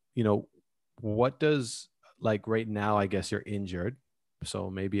 So, you know, what does, like, right now, I guess you're injured, so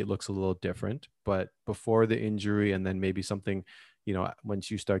maybe it looks a little different, but before the injury, and then maybe something,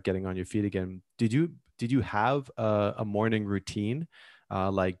 once you start getting on your feet again, did you have a morning routine?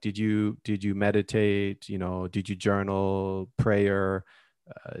 Like, did you meditate? Did you journal, prayer?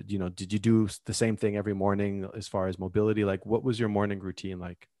 Did you do the same thing every morning as far as mobility? Like, what was your morning routine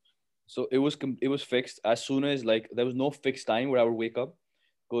like? So it was fixed as soon as, like, there was no fixed time where I would wake up,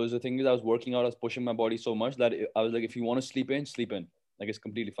 because the thing is I was working out, I was pushing my body so much that I was like, if you want to sleep in, sleep in, like it's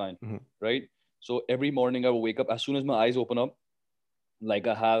completely fine, Mhm. right? So every morning I would wake up as soon as my eyes open up, like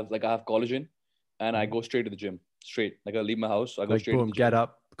I have collagen, and I Mhm. go straight to the gym, straight. Like I leave my house, I go Like, straight to boom, the get gym,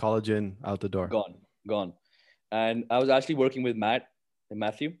 up, collagen, out the door. gone, gone. And I was actually working with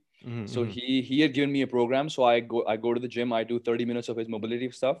Matthew. Mhm, So mhm. he had given me a program. So I go to the gym, I do 30 minutes of his mobility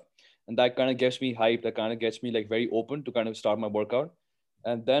stuff. And that kind of gets me hyped. That kind of gets me like very open to kind of start my workout.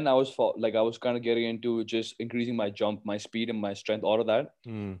 And then I was kind of getting into just increasing my jump, my speed and my strength, all of that.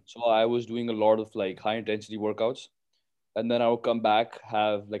 Mm. So I was doing a lot of like high intensity workouts. And then I would come back,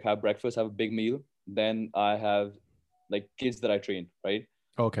 have breakfast, have a big meal. Then I have like kids that I train, right?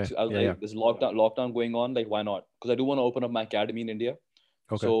 Okay. So I was Yeah, yeah. like, there's lockdown going on. Like, why not? Because I do want to open up my academy in India.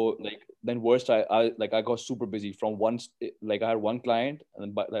 Okay. So like then worst, I got super busy from like I had one client, and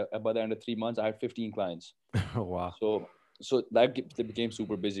then by the end of 3 months I had 15 clients. Oh, wow. So that became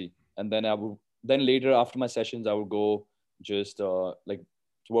super busy. And then then later after my sessions I would go just like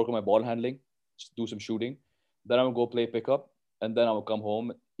to work on my ball handling, just do some shooting. Then I would go play pickup, and then I would come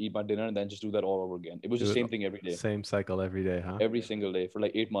home, eat my dinner, and then just do that all over again. It was the Do it same thing every day, same cycle every day, huh? every single day for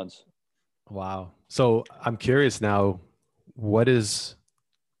like 8 months. Wow. So I'm curious now, what is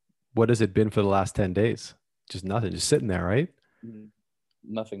what has it been for the last 10 days? Just nothing, just sitting there, right? Mhm.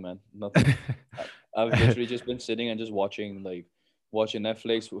 Nothing, man. Nothing. I've literally just been sitting and just watching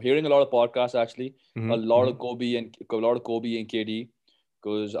Netflix, hearing a lot of podcasts actually, a Mhm, lot mhm. of Kobe and KD,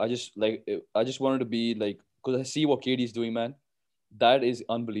 because I just wanted to be like, because I see what KD is doing, man. That is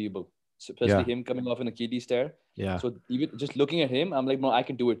unbelievable, especially Yeah. him coming off in a KD stare. Yeah. So even just looking at him, I'm like, no, I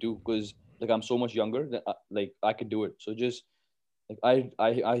can do it too, because like I'm so much younger that like I can do it. So just like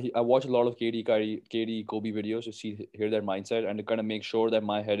I watch a lot of KD Kobe videos to hear their mindset, and to kind of make sure that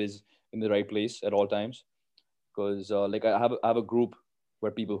my head is in the right place at all times. Because like I have a group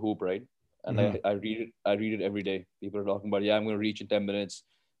where people hoop, right? and I read it every day. People are talking about, yeah, I'm going to reach in 10 minutes,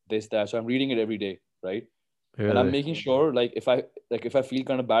 this, that. So I'm reading it every day, right? And I'm Really? making sure, like, if I feel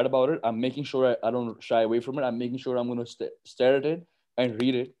kind of bad about it, I'm making sure I don't shy away from it. I'm making sure I'm going to stare at it and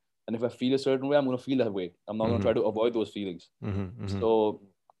read it. And if I feel a certain way, I'm going to feel that way. I'm not going to try Mm-hmm. to avoid those feelings. Mm-hmm. So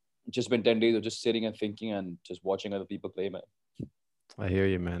just been 10 days of just sitting and thinking and just watching other people play, man. I hear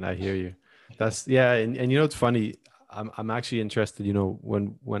you, man. I hear you. That's yeah, and you know it's funny. I'm actually interested. You know,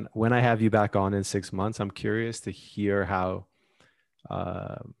 when I have you back on in 6 months, I'm curious to hear how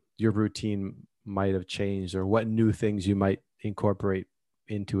uh, your routine might have changed or what new things you might incorporate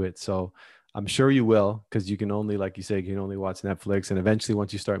into it. So I'm sure you will, because you can only, like you say, you can only watch Netflix, and eventually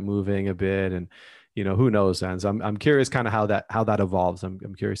once you start moving a bit, and you know who knows, man. So I'm curious kind of how that evolves.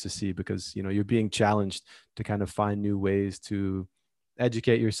 I'm curious to see, because you know you're being challenged to kind of find new ways to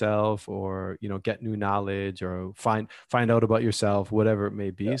educate yourself, or you know get new knowledge, or find out about yourself, whatever it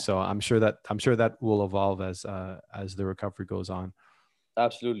may be. Yeah, So I'm sure that will evolve as the recovery goes on.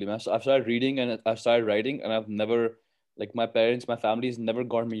 absolutely, man. So I've started reading and I've started writing, and I've never, like, my parents, my family's never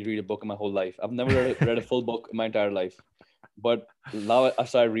got me to read a book in my whole life. I've never read a full book in my entire life. But now I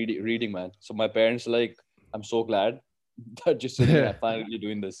started reading, man. So my parents are like, I'm so glad that you're sitting and finally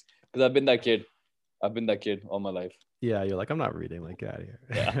doing this, because I've been that kid. I've been that kid all my life. Yeah, you're like, I'm not reading, like, get out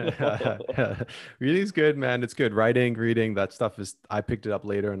Yeah. of here. Reading's good, man. It's good. Writing, reading, that stuff is, I picked it up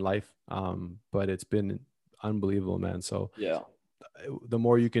later in life. But it's been unbelievable, man. So Yeah, the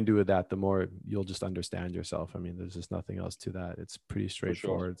more you can do with that, the more you'll just understand yourself. I mean, there's just nothing else to that. It's pretty for sure.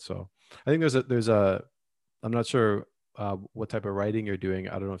 straightforward. So I think there's a I'm not sure what type of writing you're doing.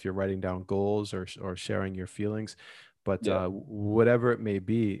 I don't know if you're writing down goals or sharing your feelings, but Yeah, whatever it may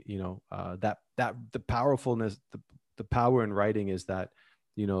be, you know, that the powerfulness, the power in writing is that,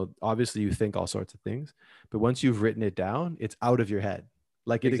 you know, obviously you think all sorts of things, but once you've written it down, it's out of your head.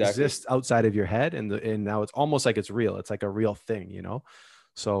 Like it exactly. exists outside of your head, and now it's almost like it's real. It's like a real thing, you know. I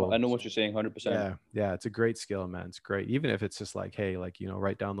So know what you're saying, 100%. yeah, it's a great skill, man. It's great. Even if it's just like, hey, like, you know,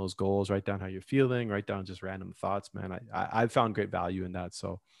 write down those goals, write down how you're feeling, write down just random thoughts, man. I've found great value in that.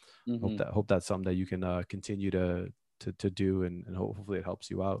 So Hmm. hope that's something that you can continue to do, and hopefully it helps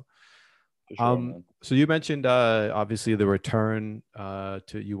you out. For sure, man. So you mentioned obviously the return to,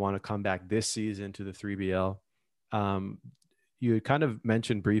 you want to come back this season to the 3BL. Um, you kind of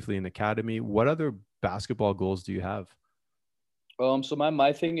mentioned briefly an academy. What other basketball goals do you have? So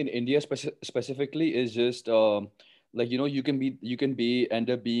my thing in India specifically is just like, you can be end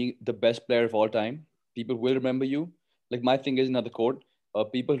up being the best player of all time. People will remember you. Like, my thing is another quote.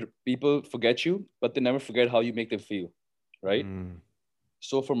 People forget you, but they never forget how you make them feel, right? Mm,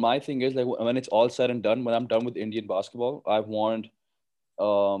 So for my thing is, like, when it's all said and done, when I'm done with Indian basketball, I want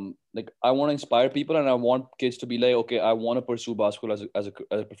to inspire people, and I want kids to be like, okay, I want to pursue basketball as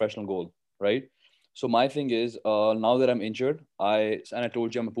a professional goal, right? So my thing is, now that I'm injured, I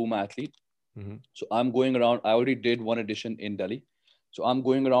told you I'm a Puma athlete. mm-hmm. So I'm going around. I already did one edition in Delhi. So I'm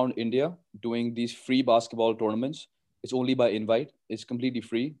going around India doing these free basketball tournaments. It's only by invite. It's completely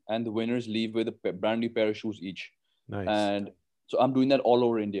free, and the winners leave with a brand new pair of shoes each. Nice. And so I'm doing that all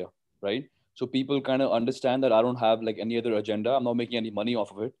over India, right? So people kind of understand that I don't have like any other agenda. I'm not making any money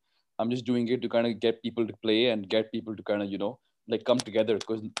off of it. I'm just doing it to kind of get people to play and get people to kind of, like, come together,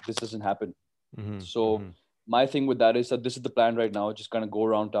 because this doesn't happen. Mm-hmm. So Mm-hmm. my thing with that is that this is the plan right now. Just kind of go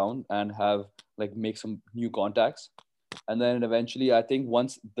around town and have, like, make some new contacts. And then eventually, I think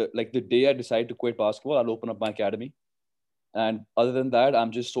once the day I decide to quit basketball, I'll open up my academy. And other than that,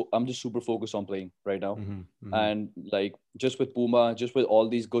 I'm just super focused on playing right now. Mm-hmm. Mm-hmm. And, like, just with Puma, just with all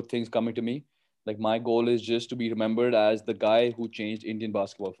these good things coming to me, like, my goal is just to be remembered as the guy who changed Indian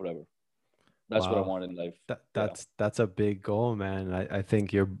basketball forever. That's what I Wow. want in life. That Yeah. that's a big goal, man. I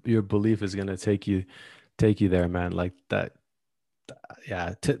think your belief is gonna take you there, man. Like that.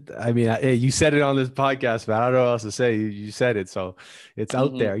 Yeah. I mean, hey, you said it on this podcast, man. I don't know what else to say. You said it, so it's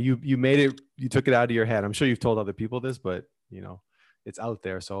out Hmm. there. You made it. You took it out of your head. I'm sure you've told other people this, but you know, it's out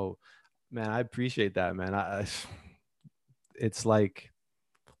there. So, man, I appreciate that, man. It's like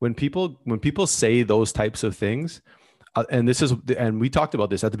when people say those types of things, and we talked about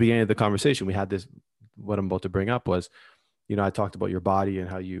this at the beginning of the conversation. We had this. What I'm about to bring up was, you know, I talked about your body and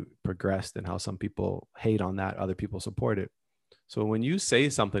how you progressed and how some people hate on that, other people support it. So when you say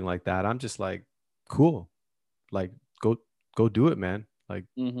something like that, I'm just like, cool, like go go do it, man. Like,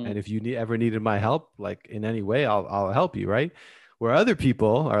 Hmm. and if you ever needed my help, like in any way, I'll help you, right? Where other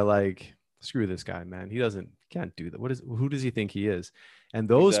people are like, screw this guy, man. Can't do that. Who does he think he is? And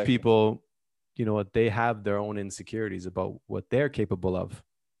those Exactly. people, you know what, they have their own insecurities about what they're capable of,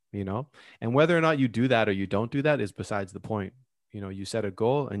 you know. And whether or not you do that or you don't do that is besides the point. you set a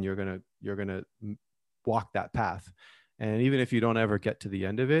goal and you're gonna walk that path. And even if you don't ever get to the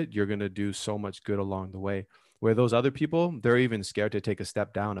end of it, you're gonna do so much good along the way. Where those other people, they're even scared to take a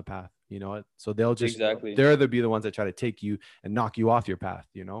step down a path, so they'll just, Exactly. they're the be the ones that try to take you and knock you off your path,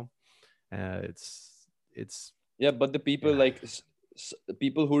 it's Yeah, but the people the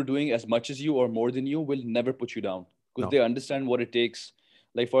people who are doing as much as you or more than you will never put you down because No. they understand what it takes.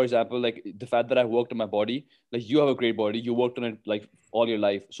 Like for example, like the fact that I worked on my body, like you have a great body, you worked on it like all your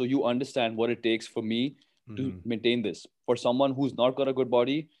life, so you understand what it takes for me to maintain this. For someone who's not got a good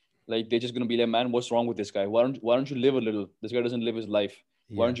body, like they're just gonna be like, man, what's wrong with this guy? Why don't you live a little? This guy doesn't live his life.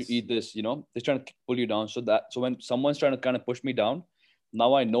 Why don't you Yes. eat this? They're trying to pull you down. So when someone's trying to kind of push me down,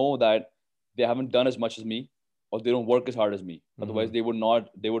 now I know that they haven't done as much as me or they don't work as hard as me. Otherwise, they would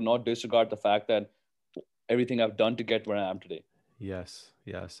not disregard the fact that everything I've done to get where I am today. Yes,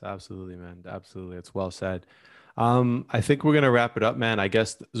 absolutely, man. Absolutely. It's well said. I think we're gonna wrap it up, man. I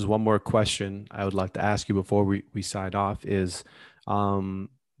guess there's one more question I would like to ask you before we sign off is,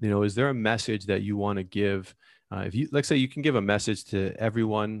 is there a message that you want to give? If you, let's say you can give a message to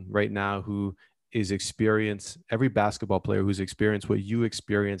everyone right now who is every basketball player who's experienced what you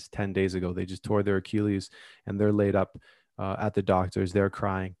experienced 10 days ago. They just tore their Achilles and they're laid up at the doctors. They're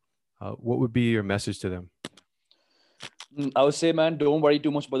crying. What would be your message to them? I would say, man, don't worry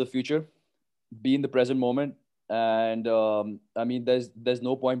too much about the future. Be in the present moment. And I mean, there's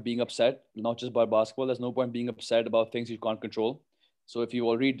no point being upset, not just about basketball. There's no point being upset about things you can't control. So if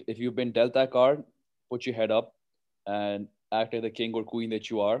you've been dealt that card, put your head up and act like the king or queen that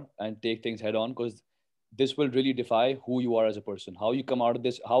you are and take things head on because this will really defy who you are as a person. How you come out of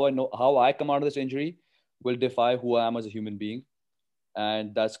this, how I come out of this injury will defy who I am as a human being.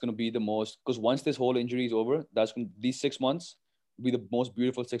 And that's going to be the most, because once this whole injury is over, these 6 months will be the most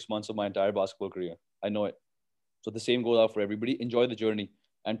beautiful 6 months of my entire basketball career. I know it. So the same goes out for everybody. Enjoy the journey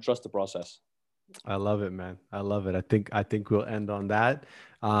and trust the process. I love it, man. I love it. I think we'll end on that.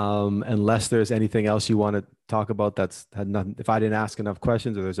 Unless there's anything else you want to talk about that's had nothing. If I didn't ask enough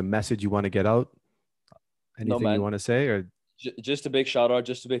questions, or there's a message you want to get out, No, anything you man. want to say, or Just a big shout out,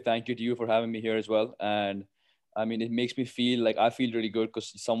 just a big thank you to you for having me here as well. And I mean, it makes me feel like I feel really good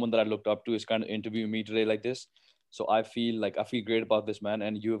because someone that I looked up to is kind of interviewing me today like this. So I feel great about this, man.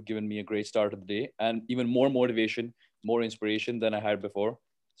 And you have given me a great start of the day and even more motivation, more inspiration than I had before.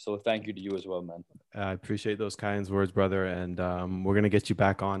 So thank you to you as well, man. I appreciate those kind words, brother. And we're gonna get you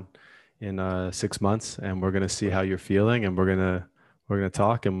back on in 6 months, and we're gonna see how you're feeling, and we're gonna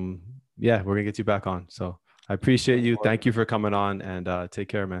talk, and yeah, we're gonna get you back on. So I appreciate you. Thank you for coming on, and take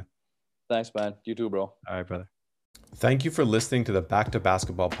care, man. Thanks, man. You too, bro. All right, brother. Thank you for listening to the Back to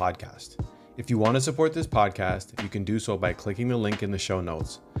Basketball podcast. If you want to support this podcast, you can do so by clicking the link in the show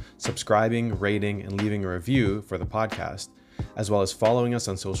notes, subscribing, rating, and leaving a review for the podcast, as well as following us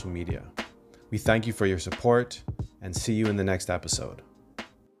on social media. We thank you for your support and see you in the next episode.